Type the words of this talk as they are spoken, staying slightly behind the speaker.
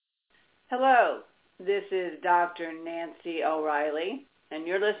Hello, this is Dr. Nancy O'Reilly, and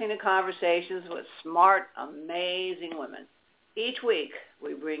you're listening to Conversations with Smart, Amazing Women. Each week,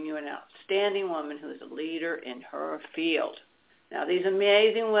 we bring you an outstanding woman who is a leader in her field. Now, these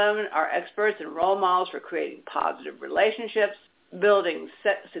amazing women are experts and role models for creating positive relationships, building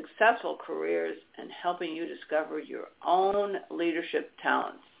successful careers, and helping you discover your own leadership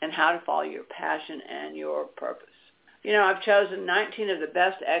talents and how to follow your passion and your purpose. You know, I've chosen 19 of the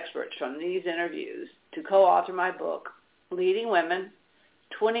best experts from these interviews to co-author my book, Leading Women,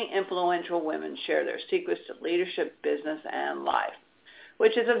 20 Influential Women Share Their Secrets to Leadership, Business, and Life,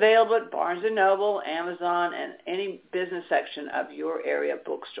 which is available at Barnes & Noble, Amazon, and any business section of your area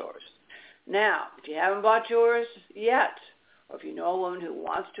bookstores. Now, if you haven't bought yours yet, or if you know a woman who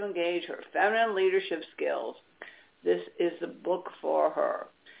wants to engage her feminine leadership skills, this is the book for her.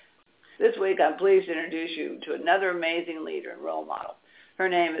 This week, I'm pleased to introduce you to another amazing leader and role model. Her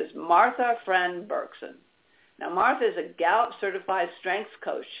name is Martha Friend Berkson. Now, Martha is a Gallup-certified strengths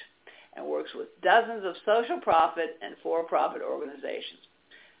coach and works with dozens of social profit and for-profit organizations.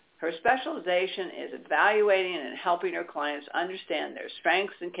 Her specialization is evaluating and helping her clients understand their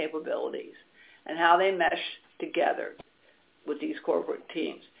strengths and capabilities and how they mesh together with these corporate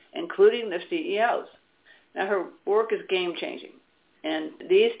teams, including their CEOs. Now, her work is game-changing. And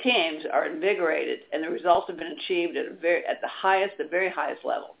these teams are invigorated, and the results have been achieved at the very highest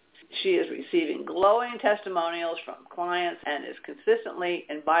level. She is receiving glowing testimonials from clients and is consistently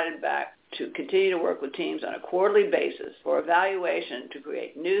invited back to continue to work with teams on a quarterly basis for evaluation to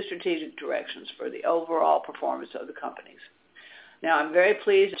create new strategic directions for the overall performance of the companies. Now, I'm very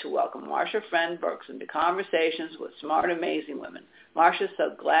pleased to welcome Marcia Friend Berkson to Conversations with Smart, Amazing Women. Marcia,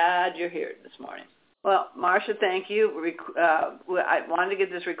 so glad you're here this morning. Well, Marcia, thank you. I wanted to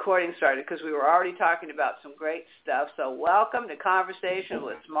get this recording started because we were already talking about some great stuff. So welcome to Conversation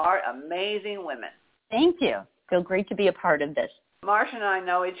with Smart, Amazing Women. Thank you. Feel great to be a part of this. Marcia and I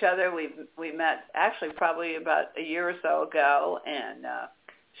know each other. We met actually probably about a year or so ago, and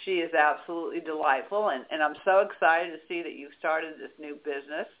she is absolutely delightful. And I'm so excited to see that you've started this new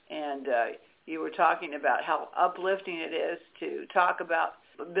business. And you were talking about how uplifting it is to talk about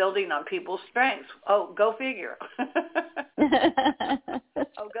building on people's strengths. Oh, go figure. Oh,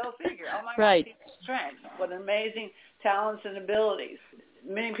 go figure. Oh, my right. God, people's strengths. What amazing talents and abilities.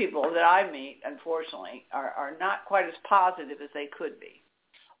 Many people that I meet, unfortunately, are not quite as positive as they could be.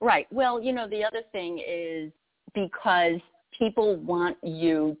 Right. Well, you know, the other thing is because people want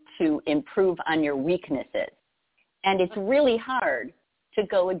you to improve on your weaknesses. And it's really hard to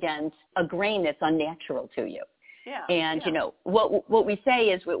go against a grain that's unnatural to you. Yeah, and, you know, what we say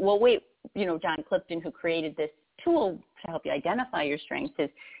is, well, wait, you know, John Clifton, who created this tool to help you identify your strengths,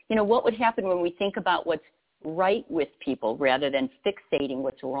 is, you know, what would happen when we think about what's right with people rather than fixating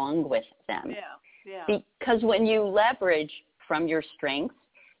what's wrong with them? Yeah. Because when you leverage from your strengths,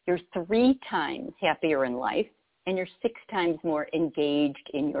 you're 3 times happier in life and you're 6 times more engaged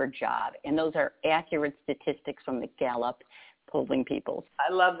in your job. And those are accurate statistics from the Gallup polling people.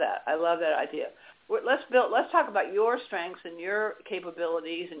 I love that. I love that idea. Let's talk about your strengths and your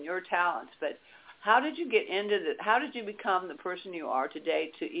capabilities and your talents. But how did you get into this? How did you become the person you are today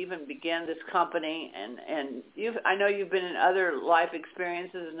to even begin this company? And I know you've been in other life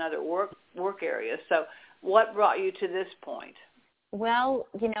experiences and other work areas. So what brought you to this point? Well,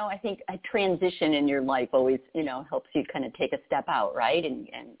 you know, I think a transition in your life always, you know, helps you kind of take a step out, right?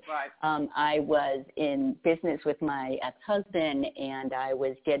 Right. I was in business with my ex-husband, and I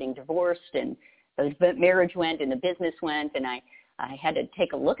was getting divorced, and the marriage went and the business went, and I had to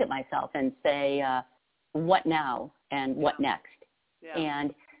take a look at myself and say, what now and what next? Yeah.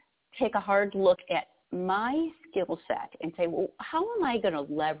 And take a hard look at my skill set and say, well, how am I going to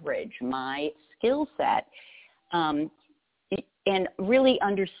leverage my skill set and really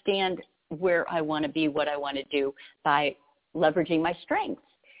understand where I want to be, what I want to do by leveraging my strengths.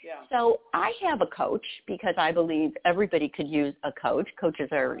 Yeah. So I have a coach because I believe everybody could use a coach. Coaches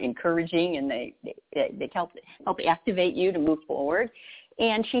are encouraging and they help activate you to move forward.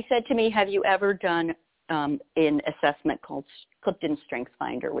 And she said to me, have you ever done an assessment called Clifton Strengths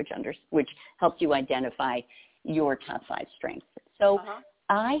Finder, which helps you identify your top 5 strengths? So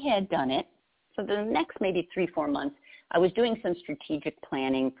I had done it. So the next maybe 3-4 months, I was doing some strategic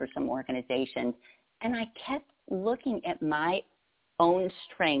planning for some organizations, and I kept looking at my own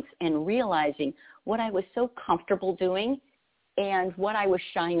strengths and realizing what I was so comfortable doing and what I was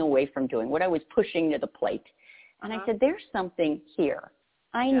shying away from doing, what I was pushing to the plate. And I said, there's something here.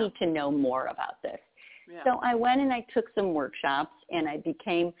 I need to know more about this. Yeah. So I went and I took some workshops, and I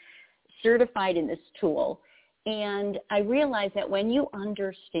became certified in this tool. And I realized that when you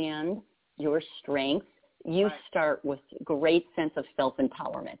understand your strengths, you start with great sense of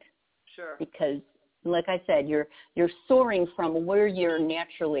self-empowerment. Sure. Because, like I said, you're soaring from where you're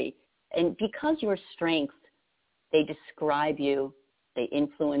naturally, and because your strengths, they describe you, they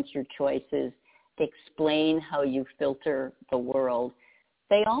influence your choices, they explain how you filter the world.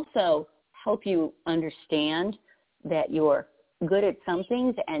 They also help you understand that you're good at some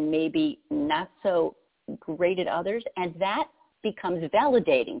things and maybe not so great at others, and that becomes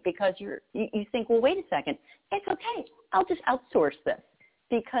validating because you think, well, wait a second, it's okay. I'll just outsource this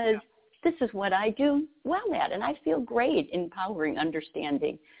because this is what I do well at, and I feel great empowering,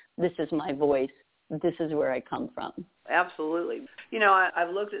 understanding this is my voice, this is where I come from. Absolutely.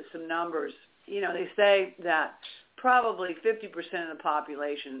 I've looked at some numbers. They say that probably 50% of the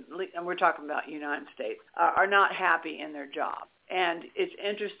population, and we're talking about United States, are not happy in their job. And it's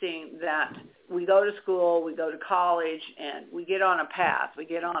interesting that we go to school, we go to college, and we get on a path. We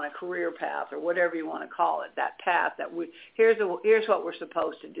get on a career path or whatever you want to call it, that path that here's what we're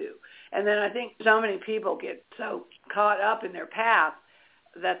supposed to do. And then I think so many people get so caught up in their path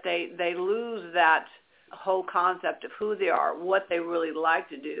that they lose that whole concept of who they are, what they really like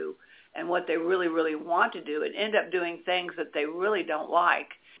to do, and what they really, really want to do, and end up doing things that they really don't like.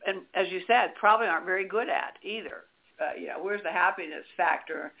 And as you said, probably aren't very good at either. Where's the happiness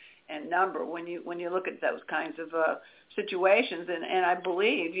factor and number when you look at those kinds of situations? And I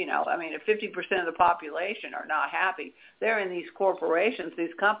believe, if 50% of the population are not happy, they're in these corporations, these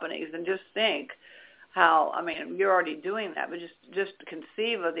companies, and just think how, you're already doing that, but just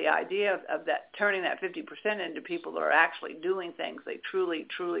conceive of the idea of that, turning that 50% into people that are actually doing things they truly,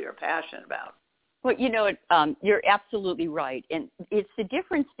 truly are passionate about. Well, you're absolutely right. And it's the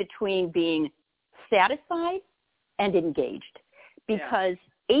difference between being satisfied and engaged, because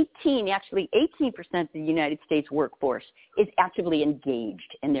 18% of the United States workforce is actively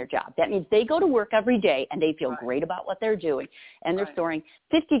engaged in their job. That means they go to work every day and they feel great about what they're doing and they're soaring.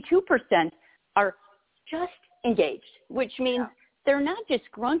 52% are just engaged, which means they're not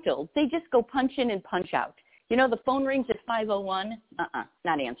disgruntled. They just go punch in and punch out. The phone rings at 5:01,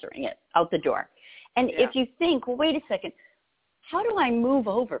 not answering it, out the door. And if you think, well, wait a second, how do I move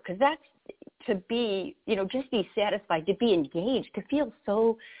over? Because that's to be, just be satisfied, to be engaged, to feel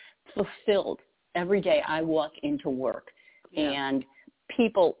so fulfilled every day I walk into work. And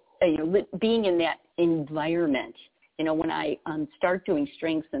people, being in that environment, when I start doing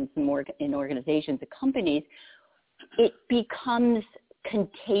strengths in organizations and companies, it becomes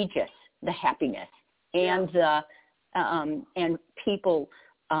contagious, the happiness and and people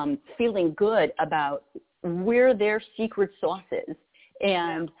feeling good about where their secret sauce is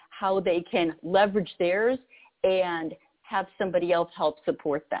and how they can leverage theirs and have somebody else help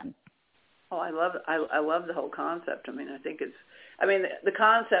support them. Oh, I love the whole concept. I think the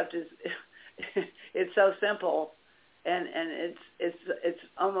concept is it's so simple, and it's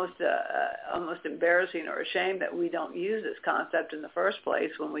almost embarrassing or a shame that we don't use this concept in the first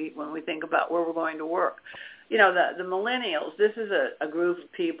place when we think about where we're going to work. The millennials, this is a group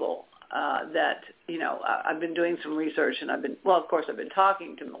of people that, I've been doing some research, and I've been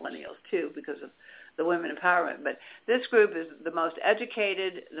talking to millennials too because of the women empowerment. But this group is the most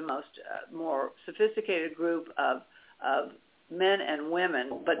educated, the most more sophisticated group of men and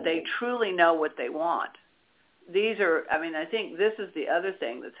women, but they truly know what they want. These are, I think this is the other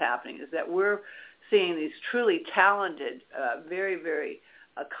thing that's happening, is that we're seeing these truly talented, very, very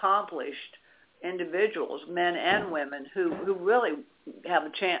accomplished individuals, men and women, who really have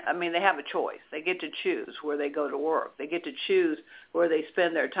a chance. They have a choice. They get to choose where they go to work. They get to choose where they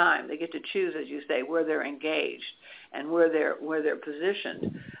spend their time. They get to choose, as you say, where they're engaged and where they're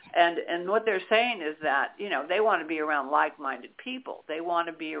positioned. And what they're saying is that, they want to be around like-minded people. They want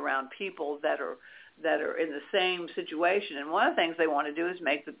to be around people that are in the same situation. And one of the things they want to do is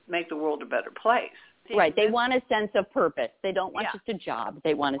make the world a better place. Right. They want a sense of purpose. They don't want just a job.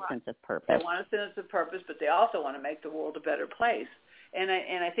 They want a sense of purpose. They want a sense of purpose, but they also want to make the world a better place. And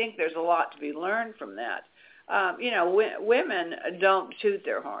I think there's a lot to be learned from that. Women don't toot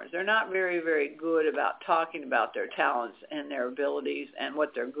their horns. They're not very, very good about talking about their talents and their abilities and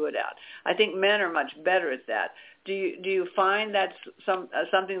what they're good at. I think men are much better at that. Do you find that's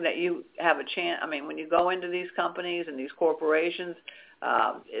something that you have a chance? When you go into these companies and these corporations,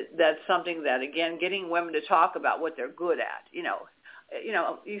 that's something that, again, getting women to talk about what they're good at. You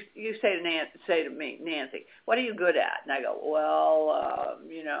say to me, Nancy, what are you good at? And I go, well,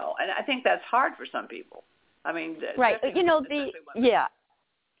 and I think that's hard for some people. Right.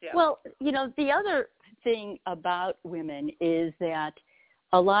 Well, the other thing about women is that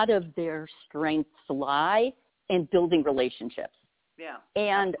a lot of their strengths lie in building relationships. Yeah.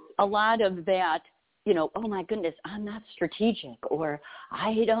 And a lot of that, oh my goodness, I'm not strategic, or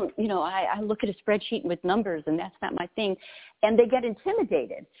I don't, I look at a spreadsheet with numbers and that's not my thing. And they get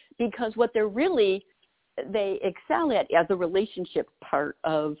intimidated because what they excel at the relationship part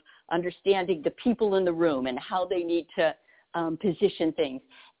of understanding the people in the room and how they need to position things.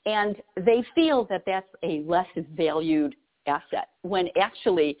 And they feel that that's a less valued asset, when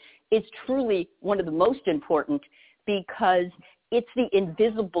actually it's truly one of the most important, because it's the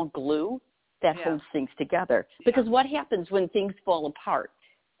invisible glue that holds things together. Because what happens when things fall apart?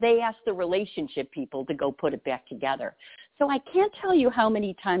 They ask the relationship people to go put it back together. So I can't tell you how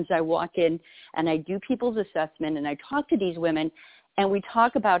many times I walk in and I do people's assessment and I talk to these women and we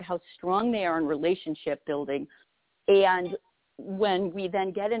talk about how strong they are in relationship building. And when we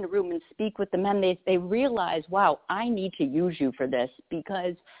then get in a room and speak with the men, they realize, wow, I need to use you for this,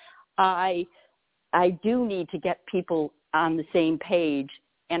 because I do need to get people on the same page,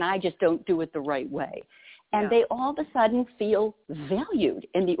 and I just don't do it the right way. And they all of a sudden feel valued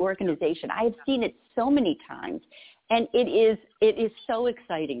in the organization. I have seen it so many times, and it is so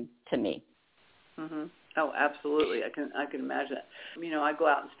exciting to me. Mm-hmm. Oh, absolutely. I can imagine it. I go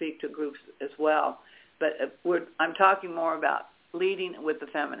out and speak to groups as well, but I'm talking more about leading with the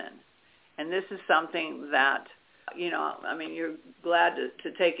feminine. And this is something that, you're glad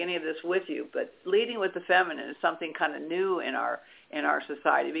to take any of this with you, but leading with the feminine is something kind of new in our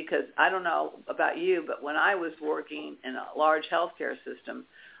society, because I don't know about you, but when I was working in a large healthcare system,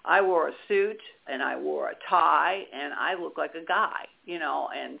 I wore a suit and I wore a tie and I looked like a guy,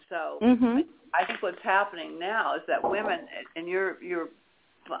 and so I think what's happening now is that women, and you're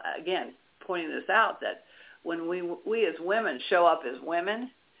again pointing this out, that when we as women show up as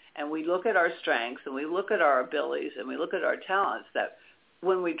women and we look at our strengths and we look at our abilities and we look at our talents, that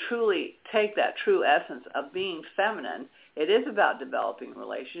when we truly take that true essence of being feminine, it is about developing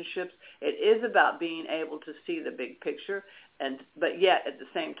relationships. It is about being able to see the big picture, but yet at the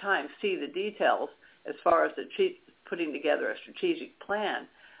same time see the details as far as putting together a strategic plan.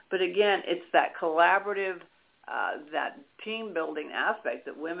 But again, it's that collaborative, that team building aspect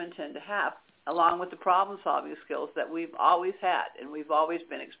that women tend to have, along with the problem-solving skills that we've always had and we've always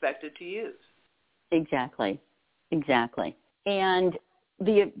been expected to use. Exactly. And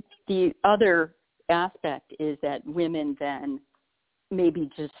the other aspect is that women then maybe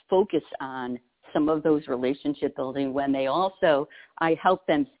just focus on some of those relationship building when I help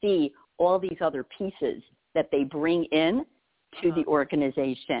them see all these other pieces that they bring in to the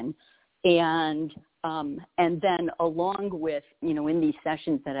organization. And then along with, in these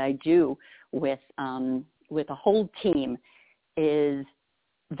sessions that I do with a whole team, is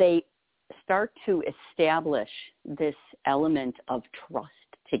they start to establish this element of trust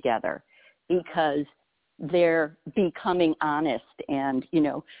together, because they're becoming honest. And,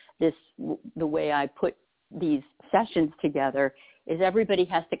 the way I put these sessions together is everybody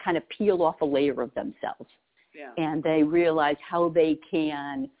has to kind of peel off a layer of themselves. Yeah. And they realize how they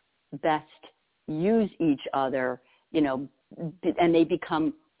can best use each other, and they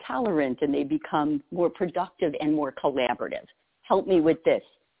become tolerant and they become more productive and more collaborative. Help me with this.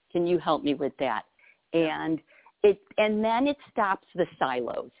 Can you help me with that? And then it stops the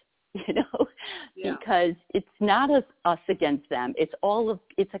silos, because it's not us against them. It's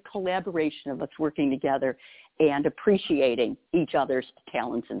a collaboration of us working together and appreciating each other's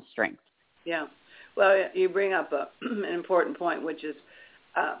talents and strengths. Yeah. Well, you bring up an important point, which is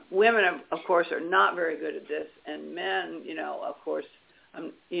women, of course, are not very good at this, and men, of course,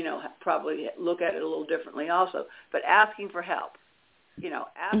 probably look at it a little differently also. But asking for help,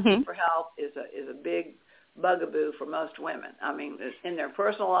 asking for help is a big bugaboo for most women. I mean, in their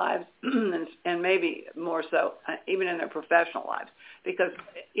personal lives and maybe more so even in their professional lives, because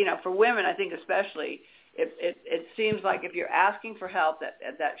for women, I think especially, it seems like if you're asking for help,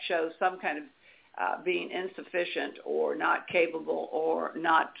 that shows some kind of being insufficient or not capable or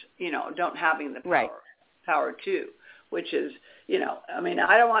not, don't having the power to, which is,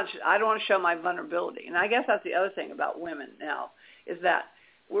 I don't want to show my vulnerability. And I guess that's the other thing about women now, is that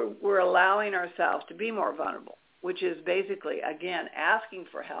we're allowing ourselves to be more vulnerable, which is basically, again, asking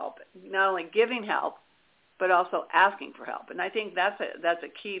for help, not only giving help, but also asking for help. And I think that's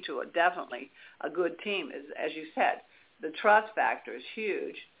a key to definitely a good team, is, as you said, the trust factor is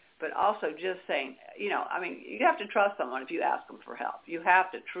huge. But also just saying, you have to trust someone if you ask them for help. You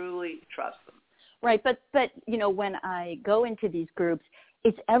have to truly trust them. Right. But when I go into these groups,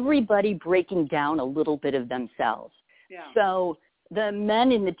 it's everybody breaking down a little bit of themselves. Yeah. So the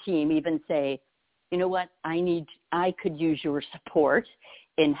men in the team even say, you know what, I could use your support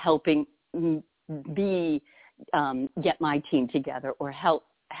in helping be, get my team together or help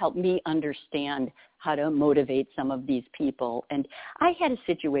me understand how to motivate some of these people. And I had a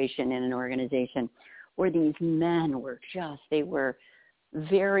situation in an organization where these men were they were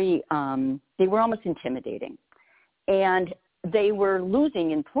very, they were almost intimidating. And they were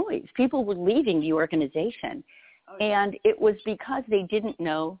losing employees. People were leaving the organization. And it was because they didn't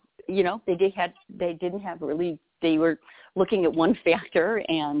know, they didn't have really, they were looking at one factor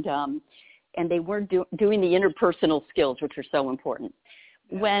and they weren't doing the interpersonal skills, which are so important.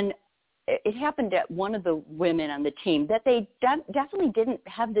 Yeah. When it happened at one of the women on the team that they definitely didn't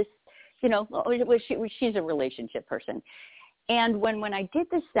have this, she's a relationship person. And when I did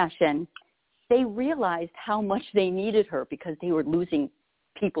this session, they realized how much they needed her because they were losing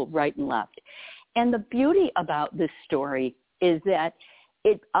people right and left. And the beauty about this story is that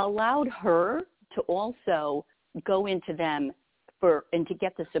it allowed her to also go into them and to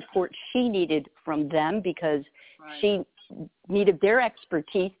get the support she needed from them because she needed their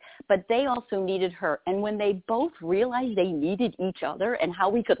expertise, but they also needed her. And when they both realized they needed each other and how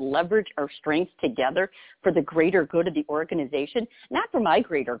we could leverage our strengths together for the greater good of the organization, not for my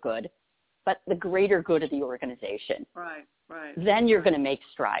greater good, but the greater good of the organization. Right. Then you're going to make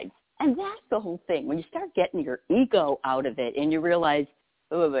strides. And that's the whole thing. When you start getting your ego out of it and you realize,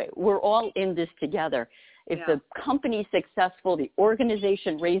 wait, we're all in this together. If the company's successful, the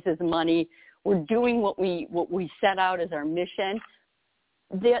organization raises money, we're doing what we set out as our mission,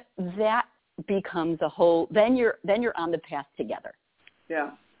 that becomes a whole, then you're on the path together.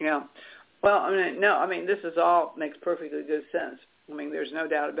 Yeah. Well, this is all makes perfectly good sense. There's no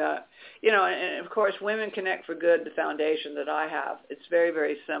doubt about it. And of course, Women Connect for Good, the foundation that I have, it's very,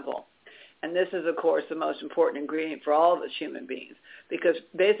 very simple. And this is, of course, the most important ingredient for all of us human beings because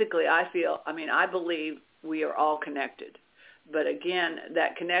basically I believe we are all connected. But again,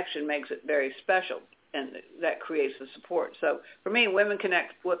 that connection makes it very special, and that creates the support. So for me, Women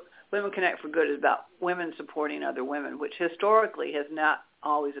Connect for Good is about women supporting other women, which historically has not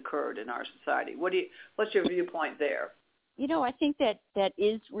always occurred in our society. What's your viewpoint there? I think that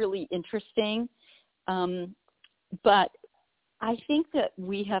is really interesting, but I think that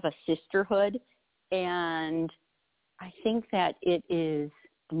we have a sisterhood, and I think that it is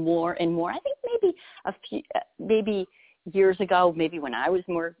more and more. I think maybe years ago, maybe when I was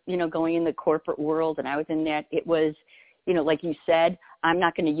more, going in the corporate world and I was in that, it was, like you said, I'm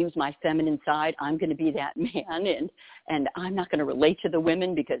not going to use my feminine side. I'm going to be that man, and I'm not going to relate to the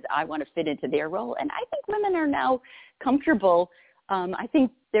women because I want to fit into their role. And I think women are now comfortable. I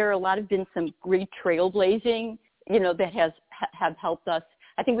think there been some great trailblazing, that have helped us.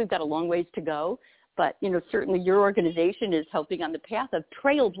 I think we've got a long ways to go, but, certainly your organization is helping on the path of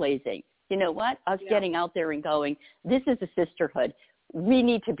trailblazing. You know what? Us getting out there and going, this is a sisterhood. We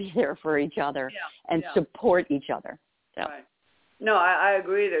need to be there for each other and support each other. So. Right. No, I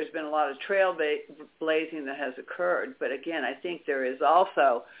agree. There's been a lot of trailblazing that has occurred. But again, I think there is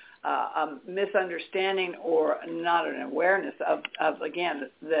also a misunderstanding or not an awareness of again,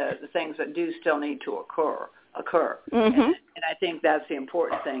 the things that do still need to occur. Mm-hmm. And I think that's the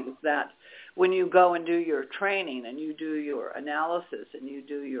important thing is that when you go and do your training and you do your analysis and you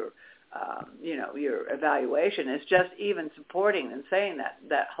do your evaluation, it's just even supporting and saying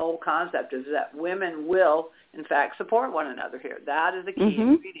that whole concept is that women will, in fact, support one another here. That is the key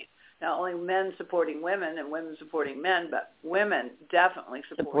ingredient. Not only men supporting women and women supporting men, but women definitely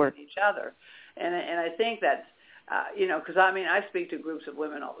supporting each other. And I think that's, because I speak to groups of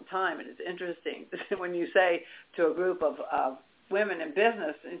women all the time, and it's interesting when you say to a group of women in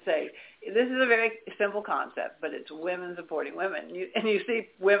business and say, this is a very simple concept, but it's women supporting women. And you see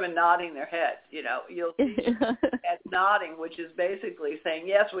women nodding their heads, you'll see that nodding, which is basically saying,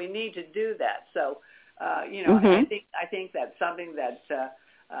 yes, we need to do that. So, I think that's something that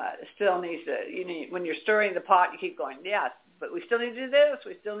still needs to, when you're stirring the pot, you keep going, yes, but we still need to do this.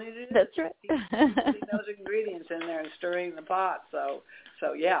 We still need to do this. That's right. Putting those ingredients in there and stirring the pot. So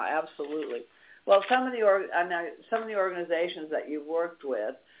yeah, absolutely. Well, some of the organizations that you've worked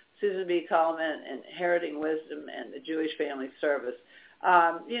with, Susan B. Komen and Inheriting Wisdom and the Jewish Family Service,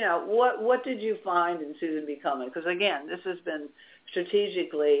 what did you find in Susan B. Komen? Because again, this has been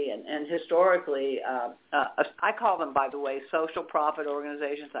strategically and historically, I call them, by the way, social profit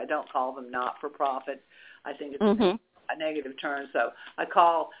organizations. I don't call them not-for-profit. I think it's a negative term. So I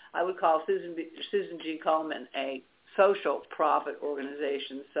would call Susan G. Komen a social profit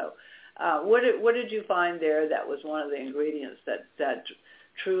organization. So what did you find there that was one of the ingredients that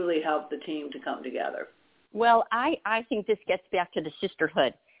truly helped the team to come together? Well, I think this gets back to the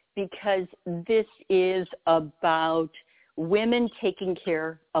sisterhood because this is about women taking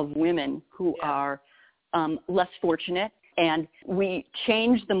care of women who are less fortunate. And we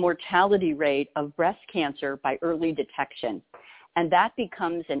changed the mortality rate of breast cancer by early detection. And that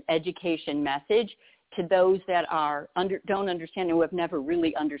becomes an education message to those that don't understand and who have never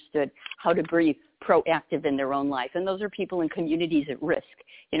really understood how to be proactive in their own life. And those are people in communities at risk.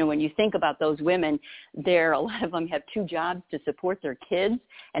 You know, when you think about those women, a lot of them have 2 jobs to support their kids,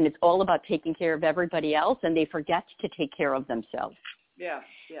 and it's all about taking care of everybody else, and they forget to take care of themselves. Yeah.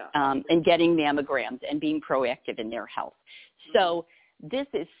 And getting mammograms and being proactive in their health. So this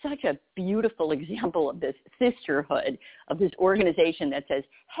is such a beautiful example of this sisterhood, of this organization that says,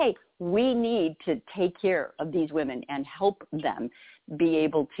 hey, we need to take care of these women and help them be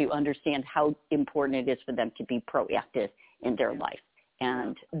able to understand how important it is for them to be proactive in their life.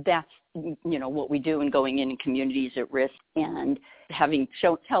 And that's, you know, what we do in going in communities at risk and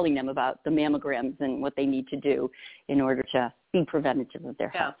telling them about the mammograms and what they need to do in order to be preventative of their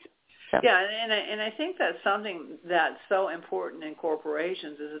health. So. Yeah, and I think that's something that's so important in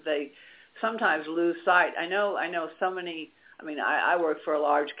corporations is that they sometimes lose sight. I know so many. I mean, I work for a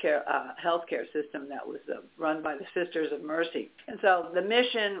large healthcare system that was run by the Sisters of Mercy, and so the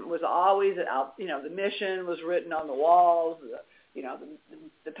mission was always out. You know, the mission was written on the walls.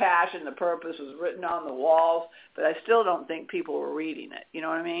 The passion, the purpose was written on the walls, but I still don't think people were reading it. You know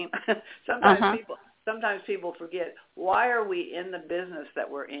what I mean? Sometimes people forget, why are we in the business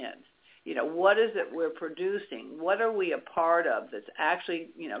that we're in? You know, what is it we're producing? What are we a part of that's actually,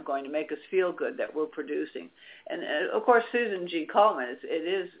 you know, going to make us feel good that we're producing? And of course, Susan G. Komen,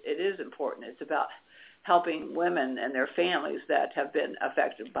 it is important. It's about helping women and their families that have been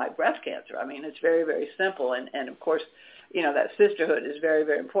affected by breast cancer. I mean, it's very, very simple. And of course, you know, that sisterhood is very,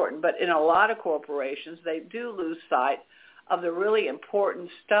 very important. But in a lot of corporations, they do lose sight of the really important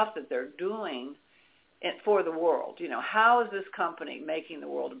stuff that they're doing for the world. You know, how is this company making the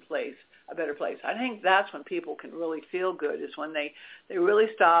world a better place? I think that's when people can really feel good, is when they really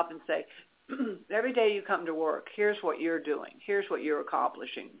stop and say, every day you come to work, here's what you're doing. Here's what you're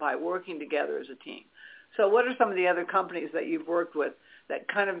accomplishing by working together as a team. So what are some of the other companies that you've worked with that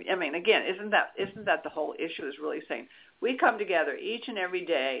kind of, I mean, again, isn't that the whole issue, is really saying, we come together each and every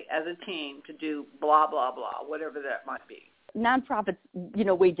day as a team to do blah, blah, blah, whatever that might be. Nonprofits, you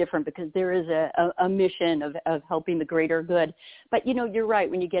know, way different because there is a mission of helping the greater good. But, you know, you're right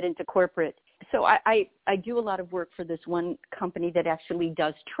when you get into corporate. So I do a lot of work for this one company that actually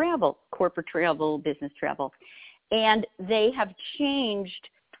does travel, corporate travel, business travel. And they have changed,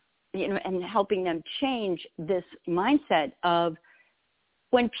 you know, and helping them change this mindset of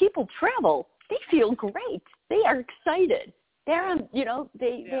when people travel, they feel great. They are excited. They're on, you know,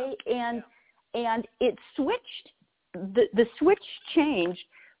 and it switched. The switch changed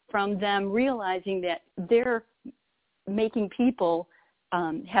from them realizing that they're making people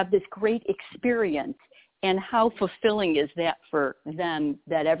have this great experience, and how fulfilling is that for them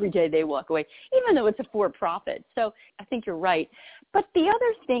that every day they walk away, even though it's a for-profit. So I think you're right. But the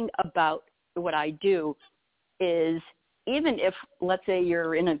other thing about what I do is, even if, let's say,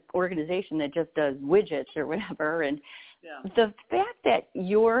 you're in an organization that just does widgets or whatever, and the fact that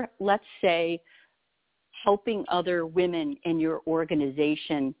you're, let's say, helping other women in your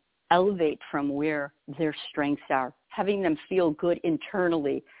organization elevate from where their strengths are, having them feel good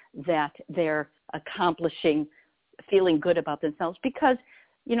internally that they're accomplishing, feeling good about themselves. Because,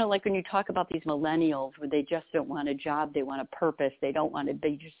 you know, like when you talk about these millennials where they just don't want a job, they want a purpose, they don't want to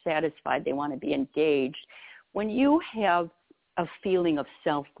be just satisfied, they want to be engaged. When you have a feeling of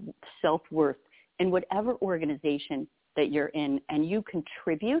self-worth in whatever organization that you're in, and you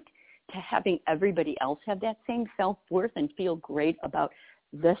contribute to having everybody else have that same self-worth and feel great about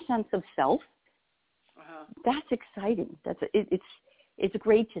the sense of self, that's exciting. It's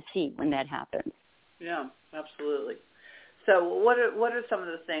great to see when that happens. Yeah, absolutely. So what are some of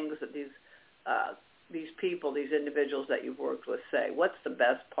the things that these people, these individuals that you've worked with say? What's the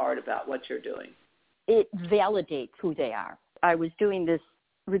best part about what you're doing? It validates who they are. I was doing this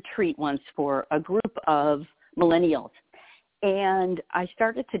retreat once for a group of millennials, and I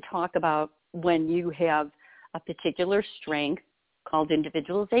started to talk about when you have a particular strength called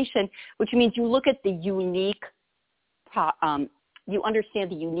individualization, which means you look at the unique, you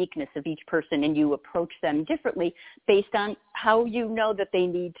understand the uniqueness of each person, and you approach them differently based on how you know that they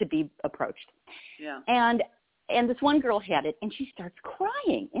need to be approached. Yeah. And this one girl had it, and she starts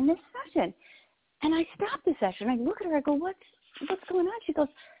crying in this session. And I stopped the session. I look at her. I go, what's going on? She goes,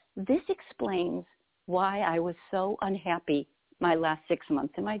 this explains why I was so unhappy my last 6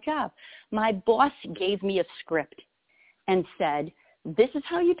 months in my job. My boss gave me a script and said, this is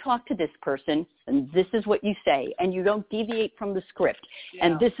how you talk to this person, and this is what you say, and you don't deviate from the script,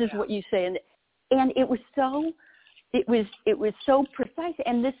 and this is what you say. And it was so precise.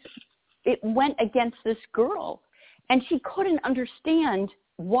 And it went against this girl. And she couldn't understand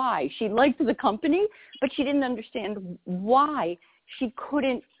why. She liked the company, but she didn't understand why she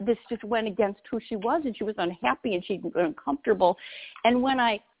couldn't. This just went against who she was, and she was unhappy, and she was uncomfortable. And when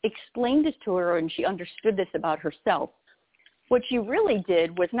I explained this to her and she understood this about herself, what she really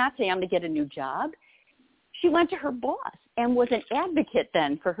did was not say, I'm going to get a new job. She went to her boss and was an advocate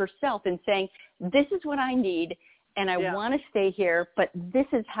then for herself and saying, this is what I need, and I want to stay here, but this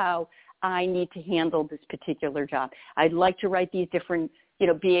is how I need to handle this particular job. I'd like to write these different,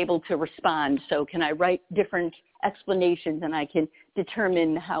 be able to respond. So can I write different explanations, and I can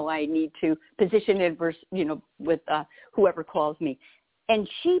determine how I need to position it versus, with whoever calls me. And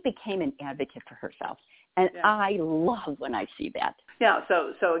she became an advocate for herself. And I love when I see that. Yeah.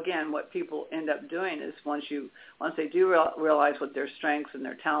 So again, what people end up doing is once they do realize what their strengths and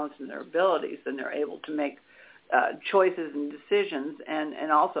their talents and their abilities, then they're able to make choices and decisions.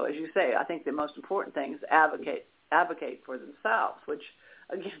 And also, as you say, I think the most important thing is advocate for themselves, which,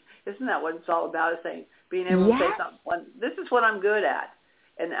 again, isn't that what it's all about, is saying, being able to say something, this is what I'm good at.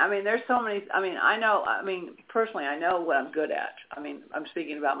 And, there's so many, personally, I know what I'm good at. I'm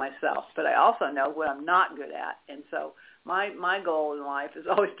speaking about myself, but I also know what I'm not good at. And so my goal in life is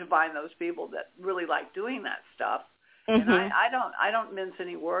always to find those people that really like doing that stuff. Mm-hmm. And I don't mince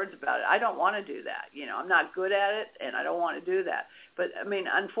any words about it. I don't want to do that. I'm not good at it, and I don't want to do that. But,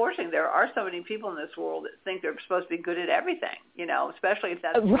 unfortunately, there are so many people in this world that think they're supposed to be good at everything, especially if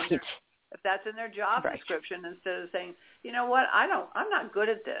that's if that's in their job description, instead of saying, you know what, I'm not good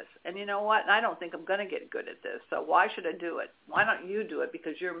at this, and you know what, I don't think I'm going to get good at this, so why should I do it? Why don't you do it?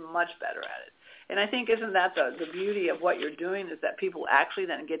 Because you're much better at it. And I think, isn't that the beauty of what you're doing, is that people actually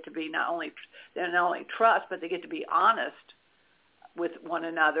then get to be not only trust, but they get to be honest with one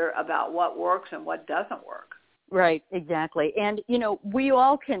another about what works and what doesn't work. Right, exactly. And, we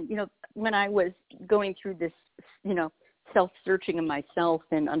all can, when I was going through this, self-searching of myself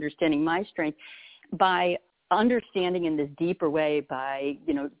and understanding my strength, by understanding in this deeper way, by,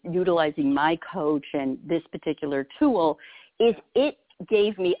 utilizing my coach and this particular tool, is it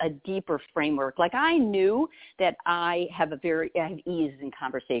gave me a deeper framework. Like, I knew that I have ease in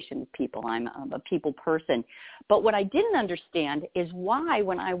conversation with people. I'm a people person. But what I didn't understand is why,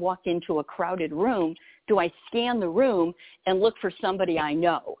 when I walk into a crowded room, do I scan the room and look for somebody I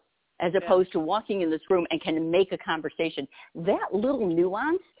know, as opposed to walking in this room and can make a conversation. That little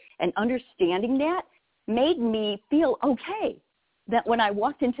nuance and understanding that made me feel okay. That when I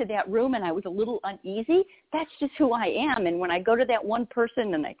walked into that room and I was a little uneasy, that's just who I am. And when I go to that one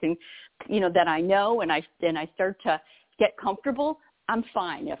person and I can, that I know, and I start to get comfortable, I'm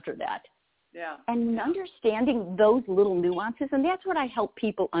fine after that. Yeah. And understanding those little nuances, and that's what I help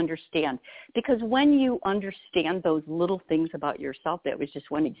people understand. Because when you understand those little things about yourself, that was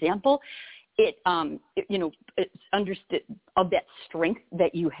just one example, it's understood of that strength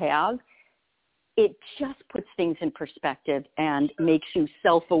that you have. It just puts things in perspective and makes you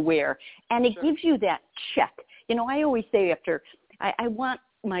self-aware. And it gives you that check. I always say I want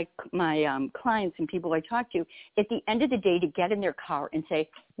my clients and people I talk to at the end of the day to get in their car and say,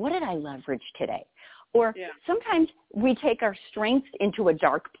 what did I leverage today? Or sometimes we take our strengths into a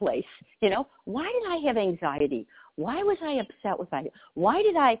dark place. Why did I have anxiety? Why was I upset with my? Why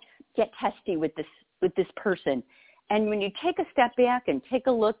did I get testy with this person? And when you take a step back and take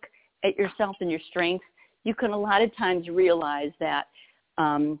a look at yourself and your strengths, you can a lot of times realize that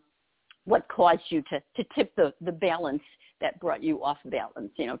what caused you to tip the balance that brought you off balance,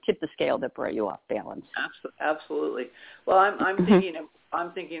 tip the scale that brought you off balance. Absolutely. Well,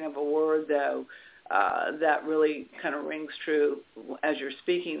 I'm thinking of a word, though, that really kind of rings true as you're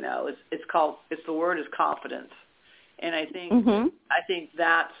speaking, though. The word is confidence. And I think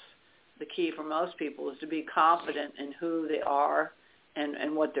that's the key for most people, is to be confident in who they are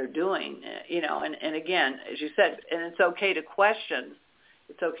and what they're doing, and again, as you said, and it's okay to question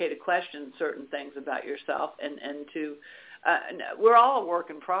certain things about yourself, and to we're all a work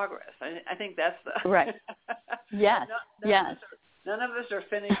in progress. I think that's the right. Yes. None of us are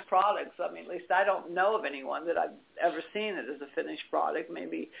finished products. At least I don't know of anyone that I've ever seen that is a finished product.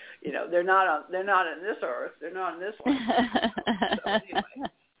 Maybe they're not in this earth. They're not in this one. So anyway,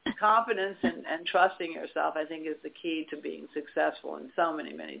 confidence and trusting yourself, I think, is the key to being successful in so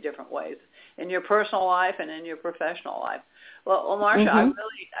many, many different ways in your personal life and in your professional life. Well, Marsha, I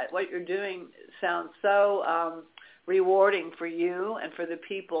really, what you're doing sounds so rewarding for you and for the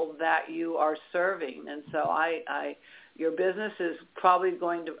people that you are serving. And so your business is probably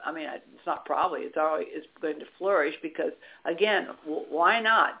going to, it's not probably, it's going to flourish because, again, why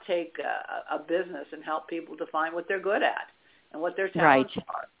not take a business and help people to find what they're good at and what their talents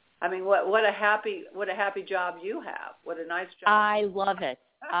are? I mean, what a happy job you have. What a nice job. I love it.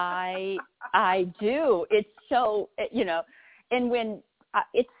 I do. It's so, and when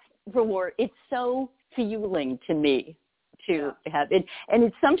it's so fueling to me to have it. And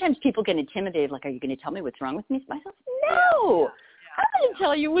it's sometimes people get intimidated, like, are you going to tell me what's wrong with me? Myself, no. I'm going to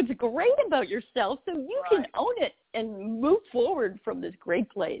tell you what's great about yourself so you can own it and move forward from this great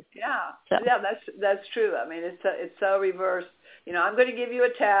place. That's true. I mean, it's so reversed. I'm going to give you a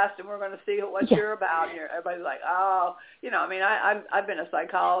test, and we're going to see what you're about. And everybody's like, oh, I've been a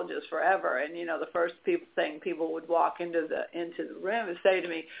psychologist forever, and the first thing people would walk into the room and say to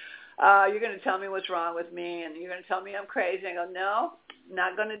me, you're going to tell me what's wrong with me, and you're going to tell me I'm crazy. I go, no,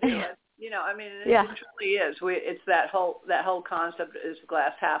 not going to do it. It truly is. It's that whole concept: is the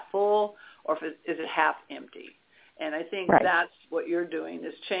glass half full, or is it half empty? And I think that's what you're doing,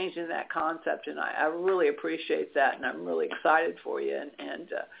 is changing that concept, and I really appreciate that, and I'm really excited for you. And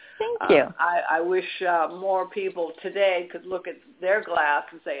thank you. I wish more people today could look at their glass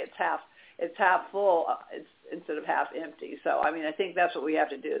and say it's half full, instead of half empty. So I think that's what we have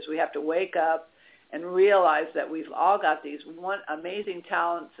to do, is we have to wake up and realize that we've all got these amazing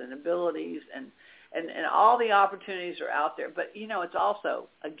talents and abilities, and all the opportunities are out there. But, it's also,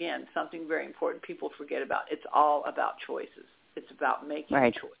 again, something very important people forget about. It's all about choices. It's about making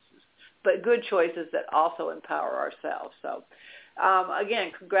choices, but good choices that also empower ourselves. So,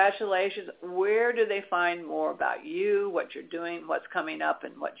 again, congratulations. Where do they find more about you, what you're doing, what's coming up,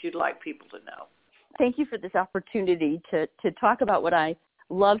 and what you'd like people to know? Thank you for this opportunity to talk about what I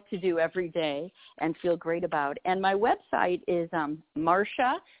love to do every day and feel great about. And my website is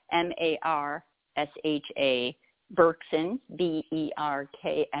Marsha, MARSHA, Berkson,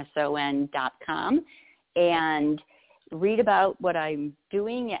 BERKSON.com, and read about what I'm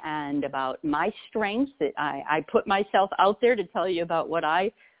doing and about my strengths. I put myself out there to tell you about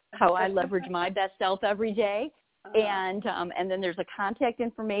how I leverage my best self every day. And then there's a contact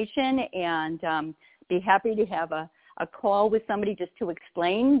information, and be happy to have a call with somebody just to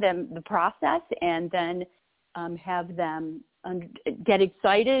explain them the process, and then have them get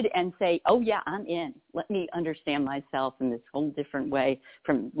excited and say, oh, yeah, I'm in. Let me understand myself in this whole different way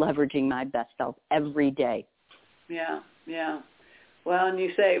from leveraging my best self every day. Yeah. Well, and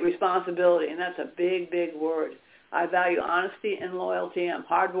you say responsibility, and that's a big, big word. I value honesty and loyalty. I'm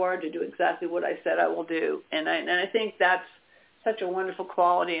hardwired to do exactly what I said I will do. And I think that's such a wonderful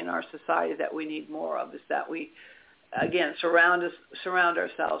quality in our society that we need more of, is that we, again, surround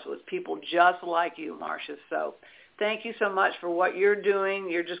ourselves with people just like you, Marsha. So thank you so much for what you're doing.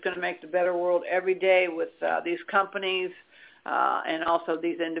 You're just going to make the better world every day with these companies and also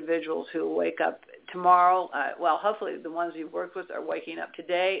these individuals who wake up tomorrow. Hopefully the ones you've worked with are waking up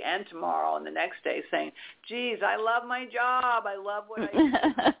today and tomorrow and the next day saying, geez, I love my job. I love what I do.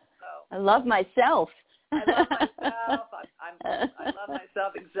 I love myself. I love myself. I love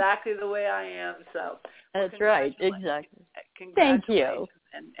myself exactly the way I am. So that's right. Exactly. Congratulations. Thank you.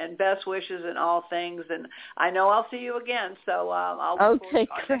 And best wishes in all things. And I know I'll see you again. So I'll okay,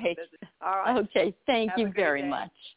 great. All right. Okay. Thank Have you very much.